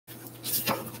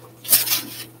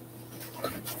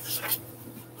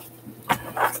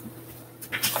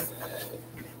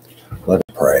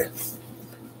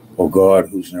God,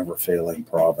 whose never-failing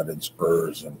providence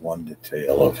errs in one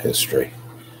detail of history,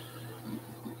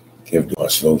 give to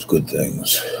us those good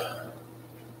things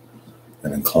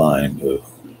and incline to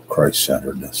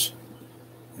Christ-centeredness,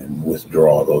 and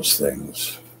withdraw those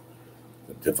things,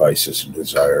 the devices and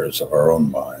desires of our own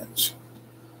minds,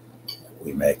 that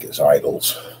we make as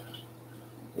idols,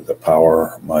 with the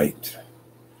power, might,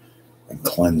 and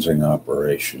cleansing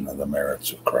operation of the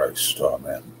merits of Christ.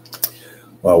 Amen.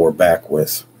 Well, we're back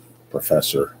with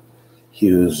Professor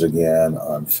Hughes again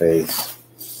on faith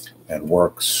and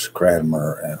works,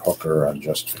 Cranmer and Hooker on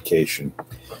justification.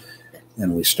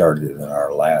 And we started in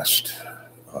our last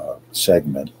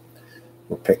segment.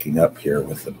 We're picking up here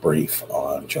with the brief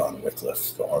on John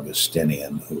Wycliffe, the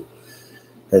Augustinian, who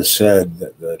has said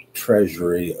that the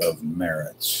treasury of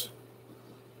merits,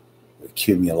 the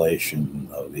accumulation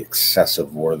of the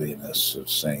excessive worthiness of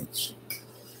saints,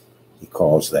 he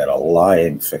calls that a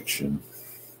lying fiction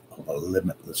of a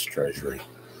limitless treasury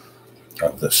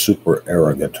of the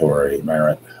supererogatory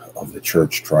merit of the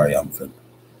church triumphant,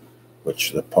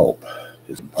 which the Pope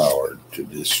is empowered to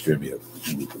distribute.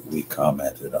 We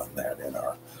commented on that in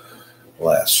our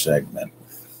last segment.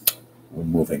 We're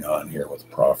moving on here with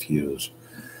Prof. Hughes.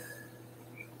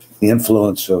 The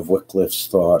influence of Wycliffe's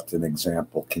thought and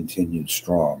example continued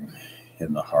strong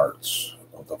in the hearts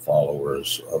of the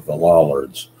followers of the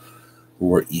Lollards, who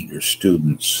were eager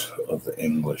students of the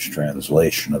English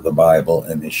translation of the Bible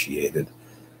initiated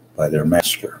by their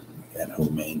master, and who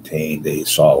maintained a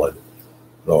solid,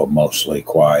 though mostly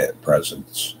quiet,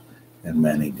 presence in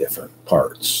many different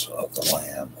parts of the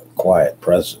land. Quiet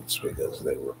presence because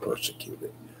they were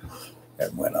persecuted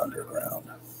and went underground.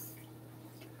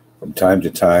 From time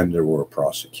to time, there were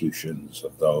prosecutions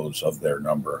of those of their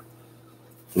number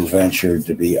who ventured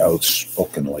to be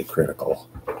outspokenly critical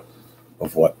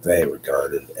of what they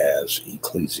regarded as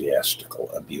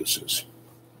ecclesiastical abuses.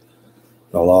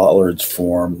 The Lollards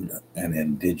formed an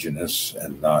indigenous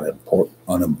and not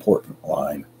unimportant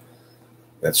line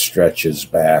that stretches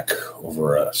back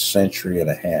over a century and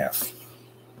a half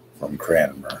from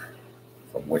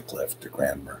Wycliffe to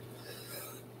Cranmer.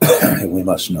 We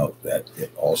must note that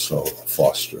it also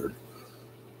fostered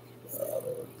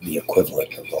the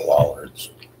equivalent of the Lollards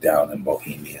down in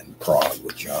Bohemian Prague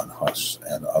with John Huss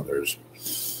and others,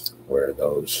 where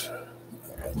those,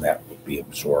 and that would be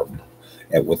absorbed,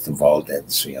 and with the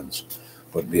Waldensians,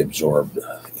 would be absorbed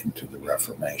into the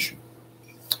Reformation.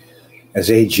 As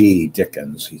A.G.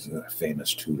 Dickens, he's a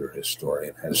famous Tudor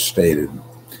historian, has stated,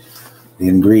 the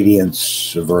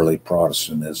ingredients of early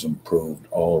Protestantism proved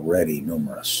already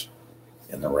numerous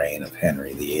in the reign of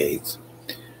Henry VIII.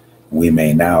 We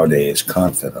may nowadays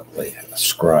confidently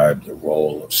ascribe the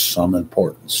role of some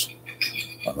importance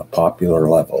on the popular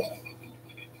level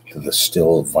to the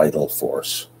still vital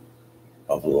force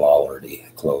of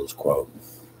Lollardy, close quote.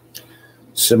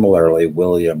 Similarly,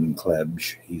 William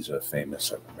Klebsch, he's a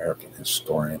famous American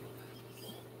historian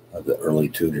of the early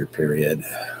Tudor period,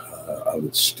 out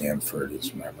at Stanford,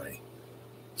 his memory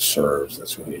serves,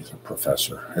 that's why he's a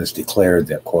professor, has declared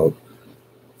that, quote,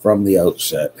 from the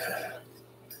outset,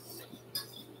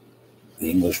 the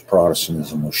English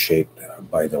Protestantism was shaped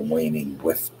by the waning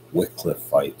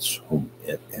Wycliffites whom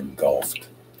it engulfed,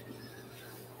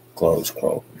 close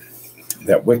quote.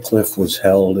 That Wycliffe was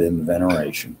held in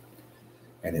veneration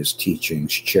and his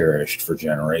teachings cherished for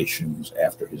generations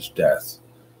after his death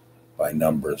by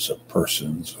numbers of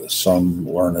persons, some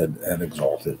learned and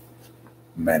exalted,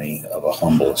 many of a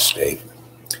humble estate,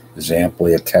 is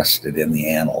amply attested in the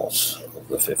annals of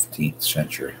the 15th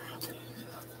century.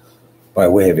 By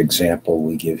way of example,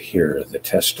 we give here the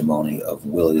testimony of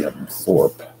William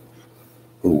Thorpe,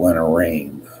 who, when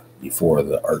arraigned before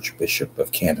the Archbishop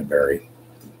of Canterbury,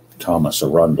 Thomas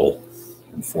Arundel,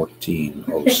 in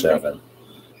 1407,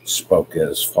 spoke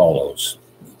as follows,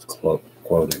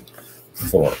 quoting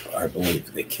Thorpe, I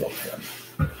believe they killed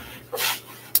him.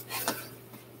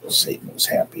 Satan was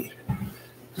happy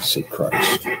to see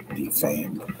Christ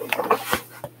defamed,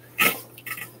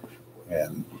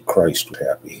 and Christ was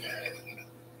happy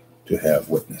to have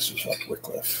witnesses like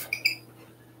Wycliffe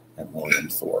and William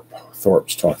Thorpe.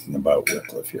 Thorpe's talking about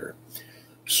Wycliffe here.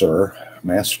 Sir,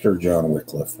 Master John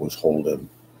Wycliffe was holden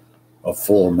of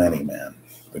full many men,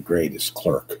 the greatest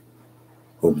clerk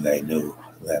whom they knew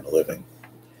then living,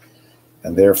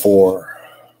 and therefore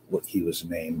he was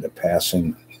named a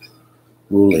passing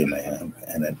ruly man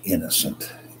and an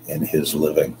innocent in his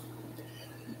living.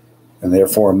 And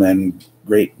therefore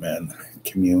great men,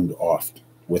 communed oft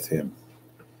with him,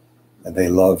 and they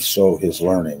loved so his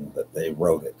learning that they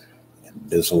wrote it, and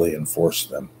busily enforced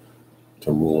them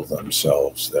to rule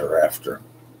themselves thereafter.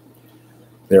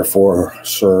 Therefore,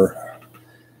 sir,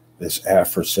 This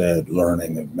aforesaid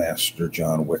learning of Master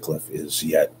John Wycliffe is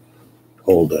yet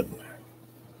holden,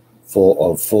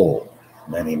 full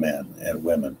many men and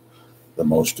women, the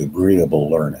most agreeable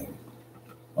learning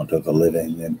unto the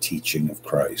living and teaching of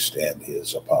Christ and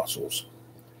his apostles,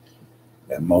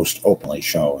 and most openly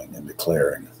showing and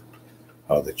declaring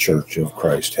how the Church of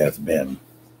Christ hath been,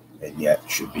 and yet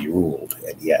should be ruled,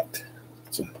 and yet,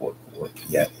 it's an important word,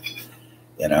 yet,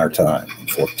 in our time, in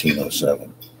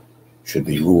 1407, should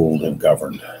be ruled and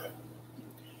governed.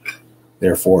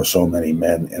 Therefore, so many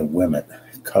men and women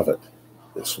covet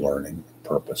this learning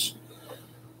purpose,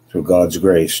 through God's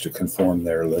grace, to conform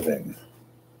their living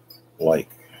like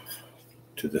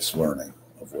to this learning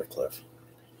of Wycliffe.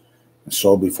 And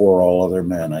so before all other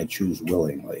men, I choose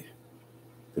willingly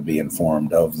to be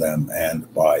informed of them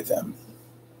and by them,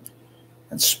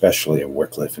 and especially of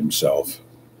Wycliffe himself,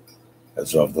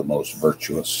 as of the most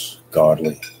virtuous,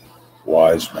 godly,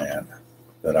 wise man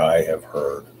that I have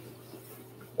heard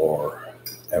or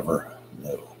ever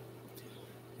knew.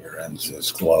 Here ends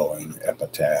his glowing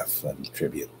epitaph and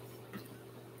tribute.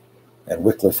 And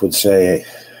Wycliffe would say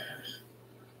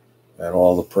that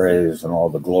all the praise and all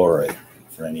the glory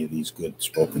for any of these good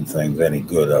spoken things, any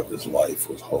good of his life,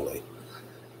 was wholly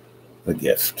the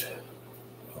gift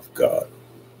of God.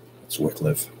 That's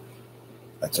Wycliffe.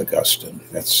 That's Augustine.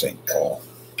 That's St. Paul.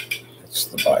 That's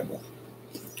the Bible.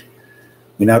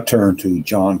 We now turn to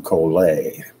John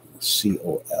Colet,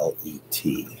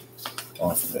 C-O-L-E-T,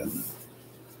 often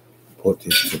put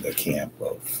into the camp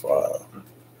of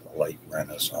the late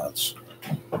Renaissance,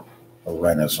 a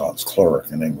Renaissance cleric,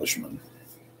 an Englishman.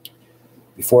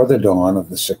 Before the dawn of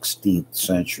the 16th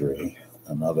century,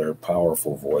 another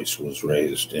powerful voice was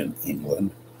raised in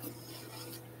England.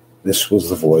 This was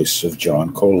the voice of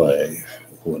John Colet,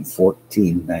 who in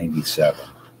 1497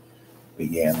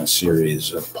 began a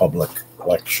series of public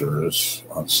lectures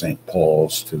on St.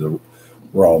 Paul's to the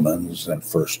Romans and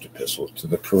First Epistle to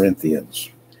the Corinthians.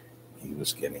 He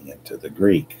was getting into the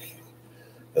Greek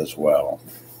as well,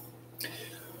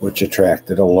 which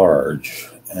attracted a large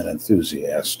and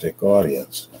enthusiastic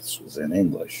audience. This was in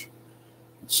English.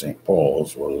 St.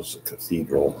 Paul's was a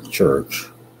cathedral church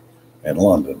in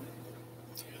London.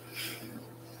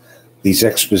 These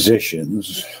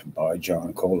expositions by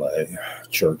John Colet,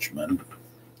 churchman,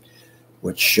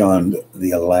 which shunned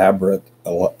the elaborate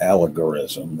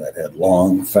allegorism that had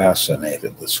long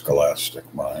fascinated the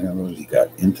scholastic mind. In other words, he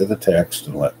got into the text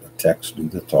and let the text do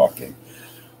the talking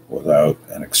without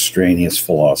an extraneous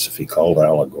philosophy called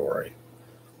allegory.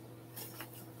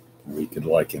 We could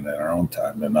liken in our own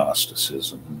time to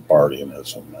Gnosticism,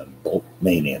 Bardianism, and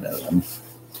Boltmanianism.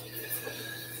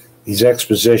 These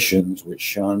expositions, which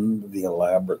shunned the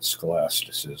elaborate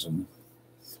scholasticism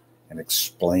and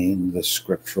explained the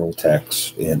scriptural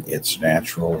text in its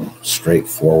natural,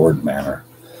 straightforward manner,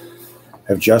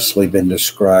 have justly been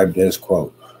described as,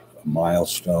 quote, a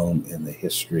milestone in the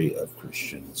history of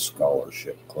Christian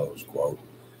scholarship, close quote,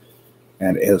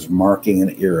 and as marking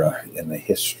an era in the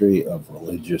history of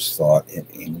religious thought in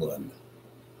England.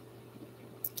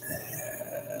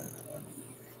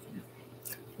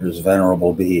 There's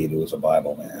Venerable Bede, who was a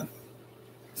Bible man.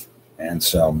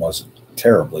 Anselm wasn't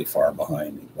terribly far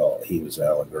behind. Well, he was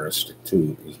allegoristic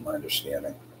too, is my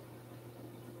understanding.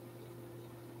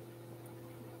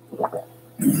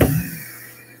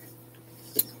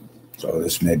 So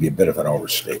this may be a bit of an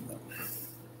overstatement.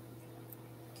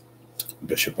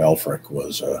 Bishop Elfrick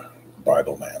was a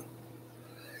Bible man.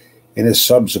 In his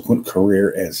subsequent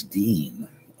career as dean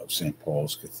of St.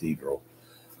 Paul's Cathedral,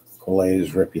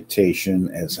 Colet's reputation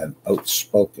as an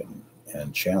outspoken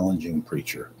and challenging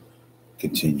preacher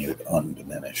continued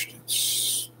undiminished.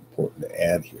 It's important to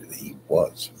add here that he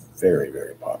was very,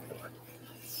 very popular.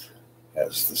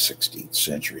 As the 16th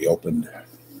century opened,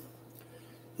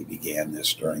 he began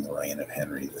this during the reign of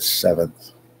Henry VII.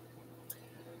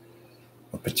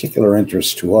 Of particular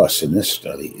interest to us in this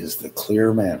study is the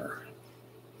clear manner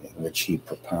in which he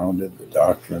propounded the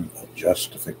doctrine of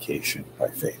justification by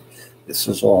faith. This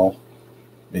is all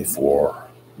before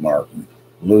Martin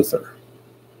Luther.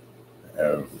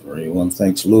 Everyone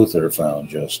thinks Luther found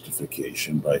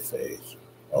justification by faith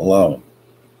alone.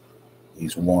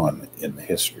 He's one in the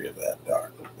history of that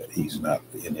doctrine, but he's not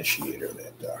the initiator of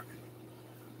that doctrine.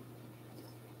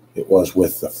 It was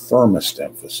with the firmest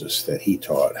emphasis that he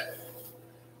taught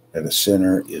that a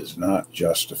sinner is not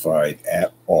justified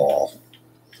at all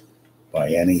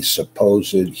by any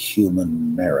supposed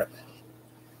human merit,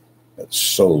 but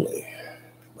solely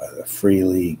by the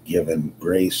freely given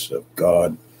grace of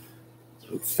God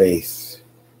through faith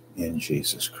in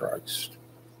Jesus Christ.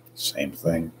 Same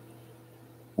thing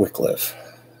Wycliffe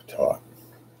taught.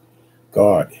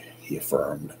 God he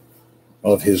affirmed,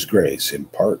 of his grace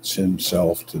imparts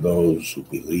himself to those who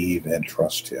believe and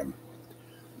trust him,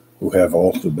 who have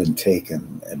also been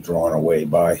taken and drawn away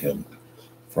by him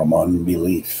from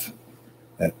unbelief,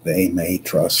 that they may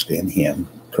trust in him,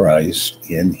 Christ,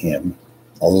 in him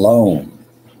alone,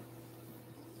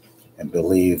 and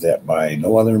believe that by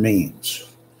no other means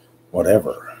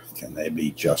whatever can they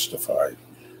be justified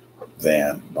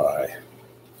than by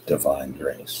divine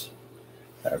grace.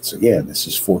 That's again, this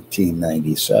is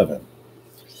 1497,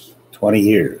 20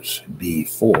 years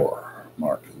before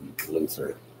Martin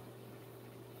Luther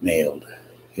nailed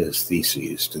his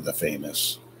theses to the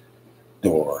famous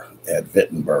door at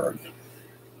Wittenberg.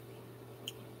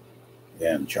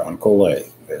 And John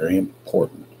Colet, very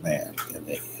important man in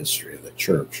the history of the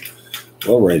church,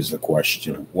 will raise the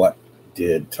question, what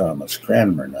did Thomas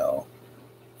Cranmer know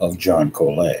of John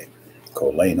Colet?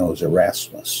 Colet knows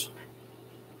Erasmus.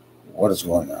 What is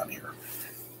going on here?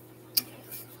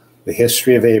 The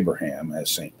history of Abraham,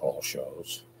 as St. Paul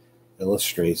shows,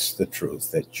 illustrates the truth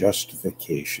that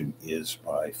justification is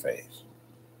by faith,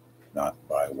 not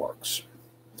by works.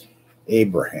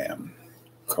 Abraham,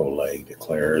 Colet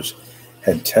declares,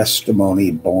 had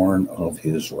testimony borne of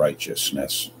his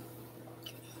righteousness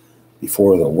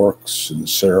before the works and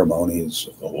ceremonies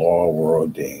of the law were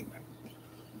ordained,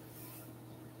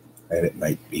 that it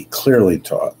might be clearly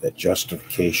taught that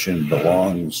justification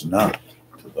belongs not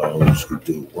to those who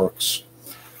do works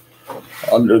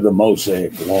under the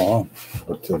Mosaic law,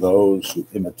 but to those who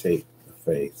imitate the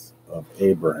faith of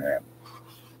Abraham.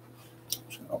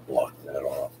 So I'll block that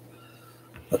off.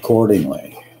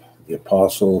 Accordingly, the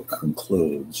apostle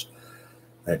concludes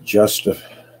that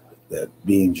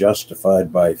being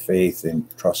justified by faith and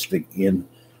trusting in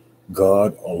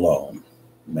God alone,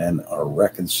 men are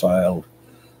reconciled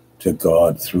to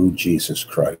God through Jesus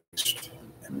Christ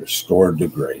and restored to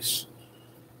grace,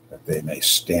 that they may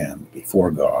stand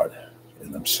before God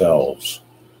in themselves,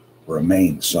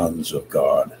 remain sons of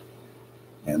God,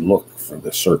 and look for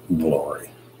the certain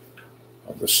glory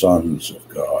of the sons of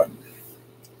God.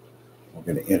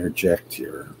 We're going to interject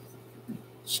here,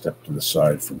 step to the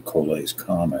side from Colet's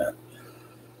comment.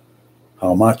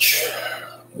 How much,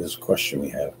 this is a question we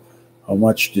have, how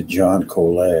much did John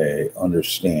Colet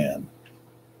understand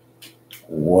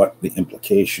what the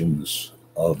implications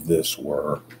of this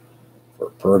were for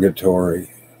purgatory,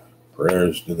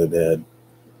 prayers to the dead,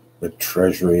 the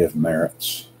treasury of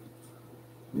merits,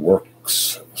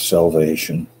 works,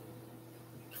 salvation?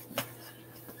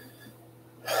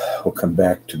 We'll come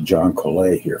back to John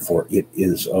Colet here. For it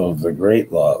is of the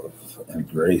great love and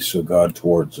grace of God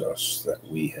towards us that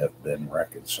we have been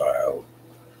reconciled.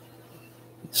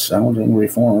 Sounding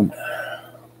reformed.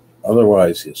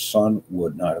 Otherwise, his son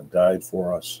would not have died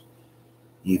for us,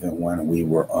 even when we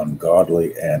were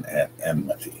ungodly and at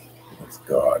enmity with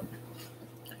God.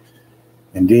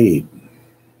 Indeed,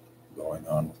 going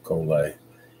on with Colet,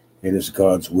 it is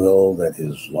God's will that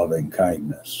his loving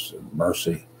kindness and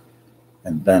mercy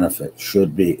and benefit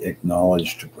should be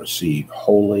acknowledged to proceed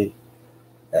wholly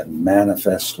and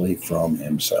manifestly from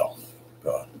himself,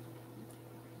 God,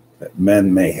 that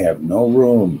men may have no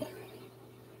room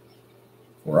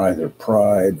for either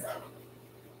pride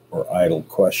or idle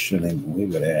questioning. We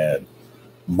would add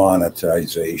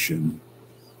monetization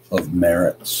of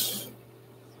merits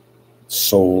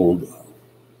sold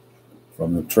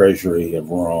from the treasury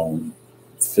of Rome,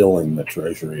 filling the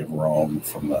treasury of Rome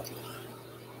from the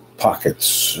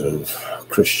pockets of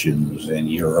Christians in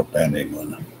Europe and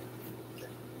England.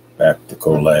 Back to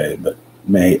Colet, but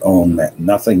may own that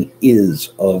nothing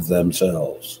is of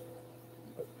themselves,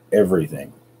 but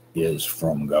everything is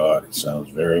from God. It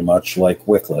sounds very much like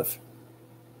Wycliffe.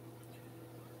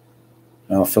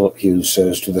 Now, Philip Hughes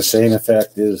says, to the same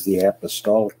effect is the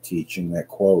apostolic teaching that,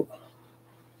 quote,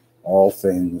 all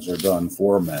things are done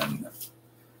for men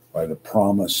by the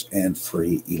promise and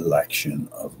free election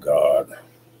of God.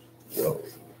 Whoa.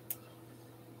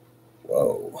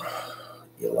 Whoa.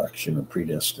 Election and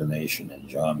predestination in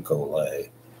John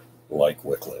Colet, like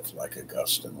Wycliffe, like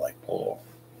Augustine, like Paul.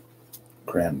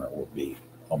 Cranmer will be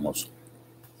almost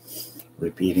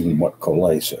repeating what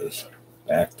Colet says.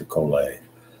 Back to Colet.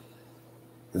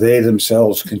 They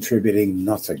themselves contributing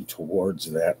nothing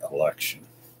towards that election,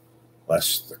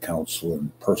 lest the counsel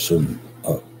and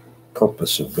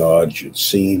purpose of God should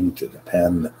seem to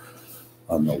depend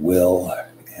on the will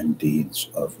and deeds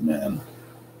of men.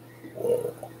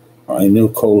 Whoa. I knew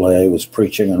Colet was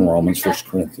preaching in Romans 1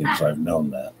 Corinthians. I've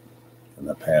known that in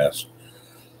the past.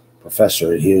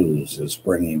 Professor Hughes is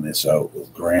bringing this out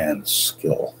with grand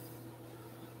skill.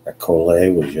 That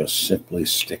Colet was just simply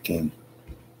sticking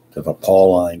to the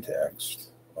Pauline text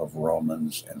of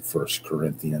Romans and 1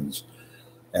 Corinthians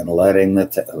and letting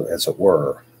as it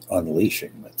were,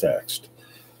 unleashing the text,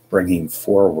 bringing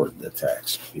forward the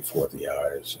text before the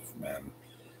eyes of men.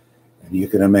 And you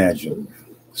can imagine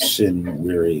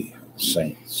sin-weary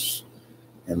saints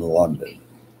in London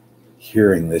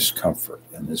hearing this comfort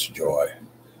and this joy.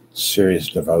 Serious,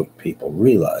 devout people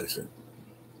realizing,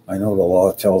 I know the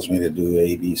law tells me to do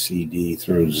A, B, C, D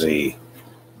through Z,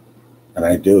 and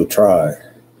I do try,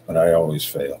 but I always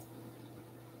fail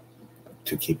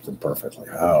to keep them perfectly.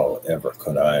 How ever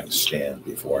could I stand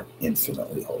before an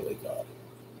infinitely holy God?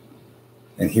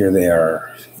 And here they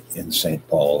are in St.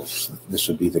 Paul's. This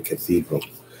would be the Cathedral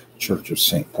Church of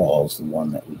St. Paul's, the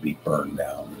one that would be burned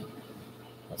down.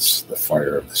 That's the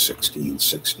fire of the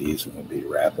 1660s and would be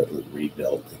rapidly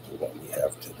rebuilt into what we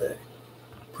have today.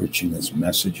 Preaching this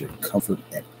message of comfort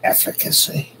and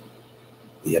efficacy,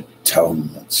 the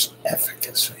atonement's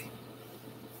efficacy,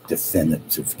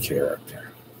 definitive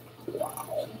character.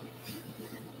 Wow.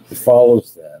 It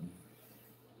follows then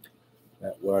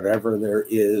that whatever there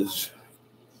is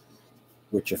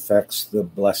which affects the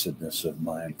blessedness of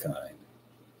mankind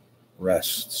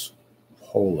rests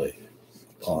wholly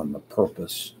upon the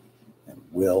purpose and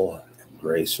will and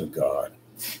grace of God,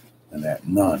 and that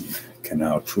none can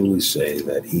now truly say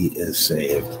that he is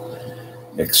saved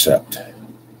except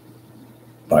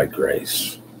by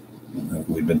grace.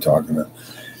 We've been talking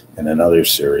in another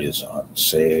series on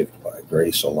saved by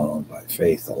grace alone, by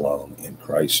faith alone, in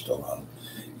Christ alone,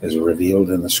 as revealed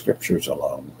in the scriptures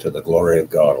alone, to the glory of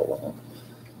God alone,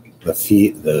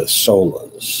 the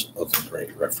solas of the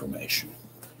Great Reformation.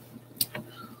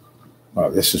 Wow,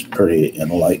 this is pretty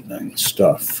enlightening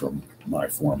stuff from my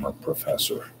former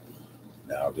professor,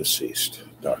 now deceased,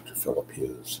 Dr. Philip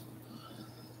Hughes.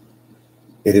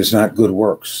 It is not good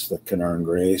works that can earn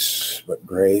grace, but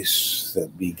grace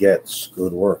that begets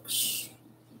good works.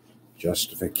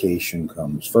 Justification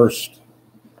comes first,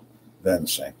 then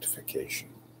sanctification.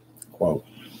 Quote,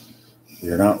 "We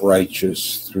are not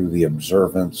righteous through the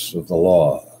observance of the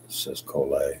law," says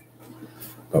Colet,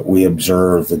 "but we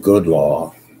observe the good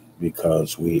law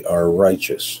because we are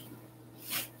righteous."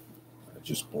 I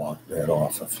just blocked that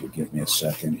off. If you give me a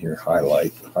second here,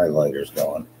 highlighter's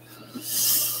going.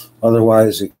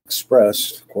 Otherwise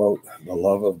expressed, quote, "The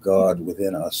love of God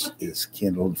within us is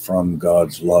kindled from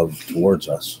God's love towards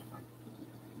us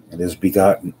and is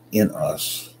begotten in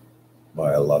us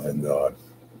by a loving God."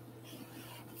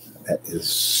 That is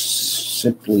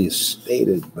simply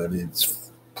stated, but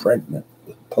it's pregnant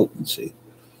with potency.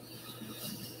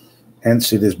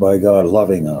 Hence it is by God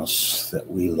loving us that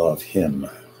we love him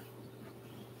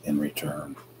in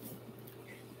return.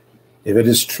 If it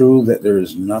is true that there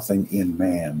is nothing in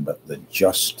man but the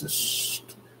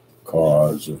justest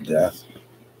cause of death,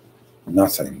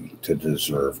 nothing to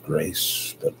deserve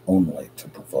grace, but only to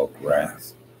provoke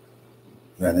wrath,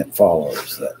 then it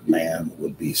follows that man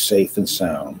would be safe and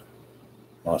sound,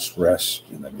 must rest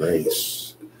in the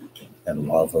grace and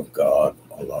love of God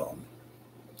alone.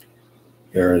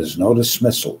 There is no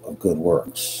dismissal of good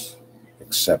works,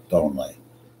 except only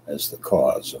as the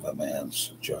cause of a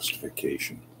man's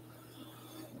justification.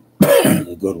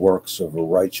 The good works of a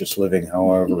righteous living,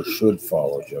 however, should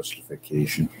follow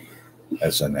justification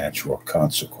as a natural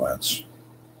consequence.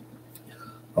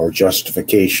 Our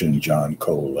justification, John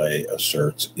Colet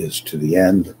asserts, is to the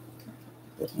end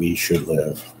that we should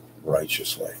live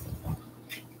righteously.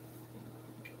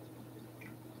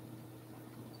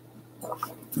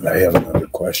 I have another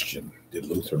question. Did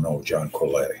Luther know John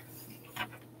Colet?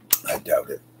 I doubt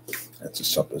it. That's a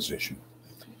supposition.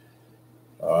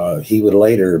 He would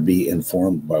later be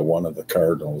informed by one of the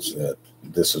cardinals that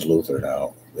this is Luther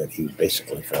now, that he was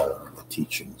basically following the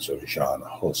teachings of John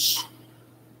Hus.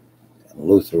 And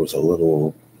Luther was a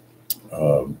little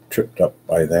tripped up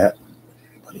by that,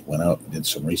 but he went out and did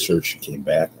some research and came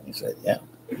back and he said, yeah,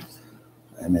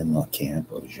 I'm in the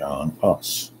camp of John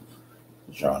Hus.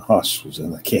 John Hus was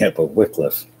in the camp of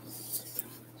Wycliffe.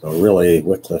 So really,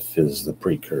 Wycliffe is the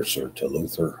precursor to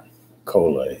Luther.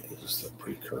 Colet is the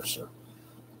precursor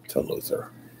to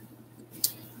Luther.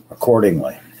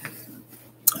 Accordingly,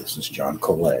 this is John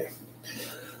Colet.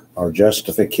 Our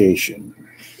justification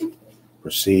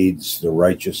precedes the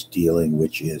righteous dealing,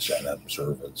 which is an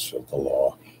observance of the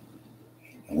law.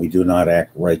 And we do not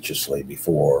act righteously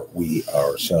before we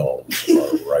ourselves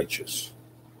are righteous.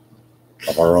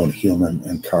 Of our own human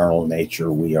and carnal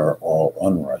nature, we are all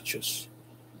unrighteous,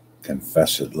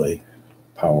 confessedly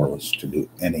powerless to do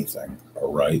anything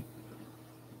aright.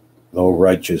 Though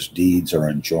righteous deeds are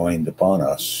enjoined upon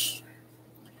us,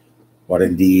 what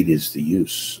indeed is the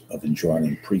use of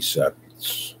enjoining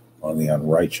precepts on the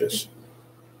unrighteous,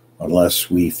 unless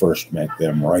we first make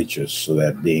them righteous, so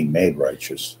that being made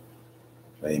righteous,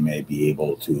 they may be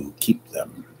able to keep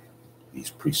them,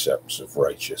 these precepts of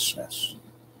righteousness.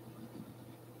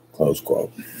 Close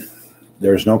quote.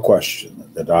 There is no question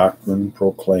that the doctrine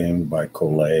proclaimed by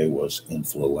Colet was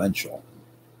influential.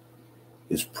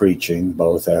 His preaching,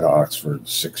 both at Oxford,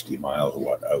 60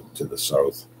 miles out to the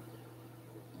south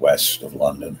west of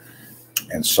London,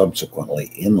 and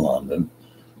subsequently in London,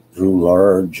 drew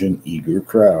large and eager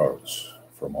crowds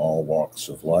from all walks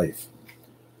of life.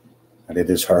 And it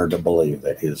is hard to believe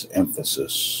that his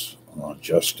emphasis on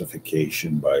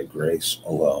justification by grace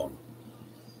alone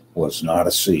was not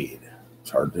a seed,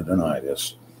 it's hard to deny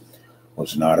this,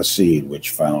 was not a seed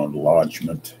which found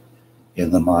lodgment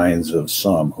in the minds of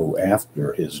some who,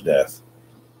 after his death,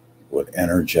 would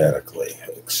energetically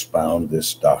expound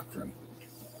this doctrine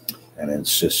and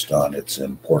insist on its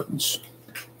importance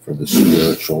for the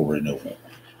spiritual renewal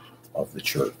of the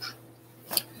church.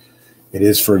 It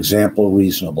is, for example,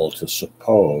 reasonable to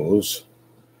suppose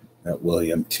that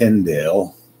William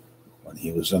Tyndale, when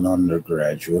he was an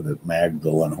undergraduate at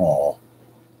Magdalen Hall,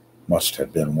 must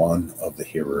have been one of the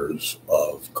hearers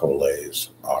of Colet's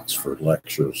Oxford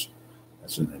lectures.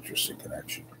 That's an interesting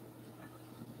connection.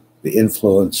 The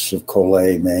influence of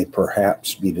Colet may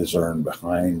perhaps be discerned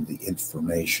behind the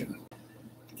information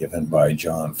given by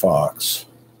John Fox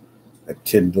that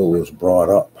Tyndale was brought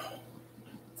up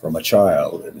from a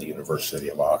child in the University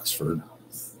of Oxford,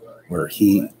 where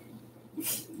he,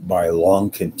 by long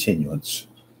continuance,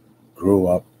 grew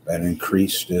up and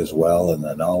increased as well in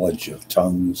the knowledge of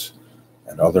tongues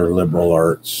and other liberal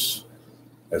arts,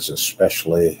 as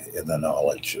especially in the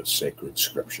knowledge of sacred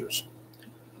scriptures.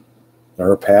 There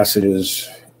are passages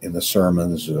in the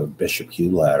sermons of Bishop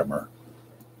Hugh Latimer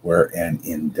where an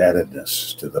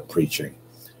indebtedness to the preaching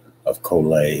of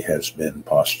Colet has been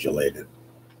postulated.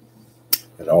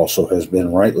 It also has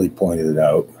been rightly pointed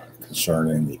out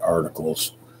concerning the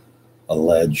articles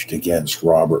alleged against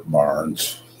Robert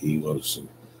Barnes. He was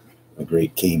a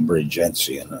great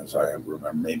Cambridgeensian, as I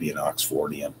remember, maybe an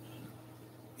Oxfordian.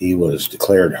 He was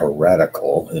declared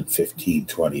heretical in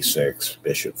 1526.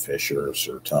 Bishop Fisher,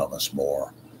 Sir Thomas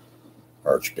More,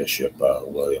 Archbishop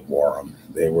William Warham,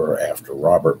 they were after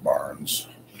Robert Barnes.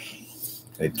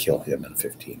 They'd kill him in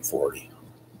 1540.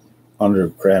 Under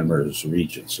Cranmer's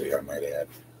regency, I might add.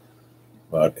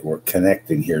 But we're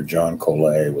connecting here John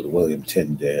Colet with William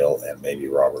Tyndale and maybe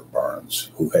Robert Barnes,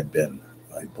 who had been,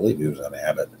 I believe he was an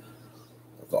abbot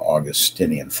of the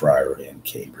Augustinian friary in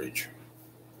Cambridge.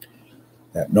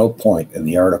 At no point in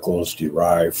the articles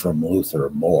derived from Luther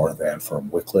more than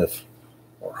from Wycliffe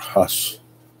or Huss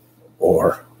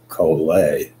or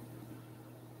Colet.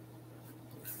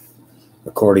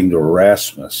 According to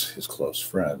Erasmus, his close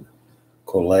friend,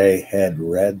 Colet had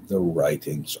read the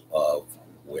writings of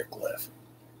Wycliffe.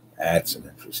 That's an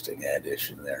interesting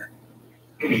addition there.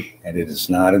 And it is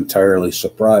not entirely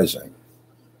surprising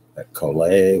that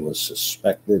Colet was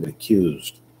suspected and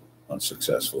accused,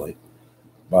 unsuccessfully,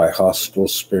 by hostile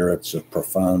spirits of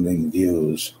propounding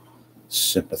views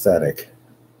sympathetic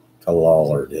to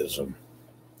Lollardism.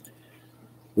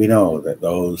 We know that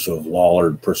those of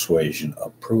Lollard persuasion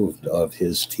approved of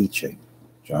his teaching,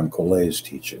 John Colet's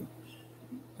teaching,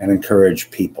 and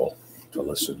encouraged people to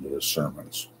listen to his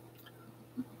sermons.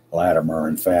 Latimer,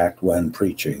 in fact, when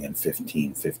preaching in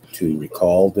 1552,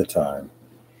 recalled the time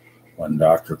when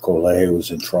Dr. Colet was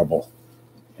in trouble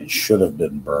and should have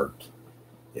been burnt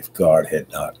if God had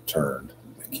not turned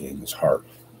the king's heart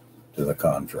to the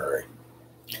contrary.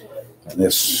 And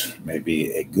this may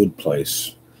be a good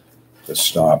place to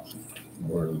stop.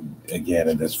 We're again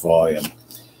in this volume,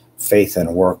 Faith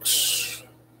and Works,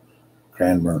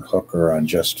 Cranmer and Hooker on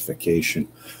Justification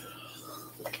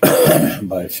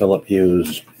by Philip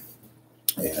Hughes.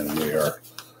 And we are,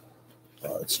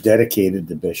 it's dedicated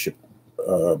to Bishop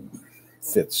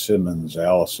Fitzsimmons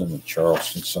Allison of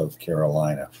Charleston, South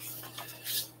Carolina.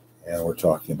 And we're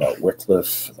talking about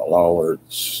Wycliffe, the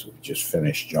Lollards. We just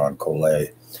finished John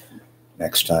Colet.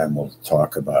 Next time we'll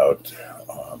talk about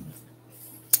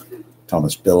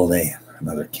Thomas Bilney,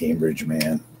 another Cambridge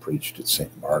man, preached at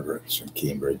St. Margaret's in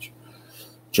Cambridge.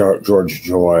 George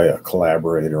Joy, a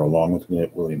collaborator, along with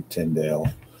William Tyndale.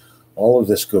 All of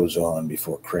this goes on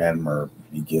before Cranmer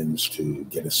begins to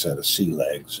get a set of sea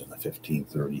legs in the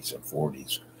 1530s and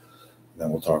 40s. Then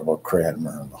we'll talk about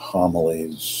Cranmer and the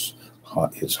homilies,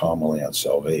 his homily on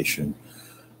salvation,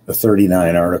 the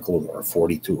 39 articles or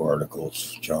 42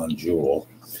 articles. John Jewel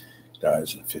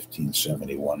dies in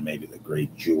 1571, maybe the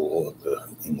great jewel of the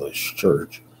English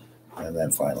church. And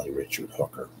then finally, Richard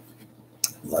Hooker.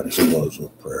 Let us close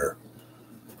with prayer.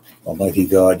 Almighty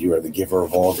God, you are the giver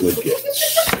of all good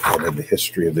gifts. that in the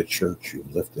history of the church,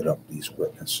 you've lifted up these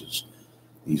witnesses,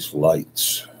 these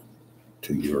lights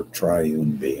to your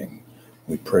triune being.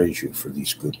 We praise you for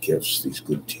these good gifts, these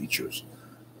good teachers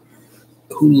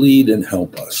who lead and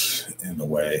help us in the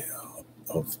way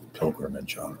of the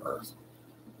pilgrimage on earth.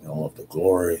 And all of the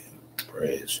glory,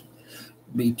 praise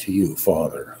be to you,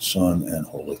 Father, Son, and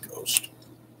Holy Ghost,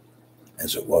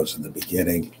 as it was in the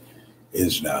beginning,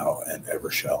 is now, and ever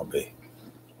shall be,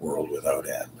 world without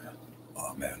end.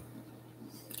 Amen.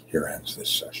 Here ends this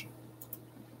session.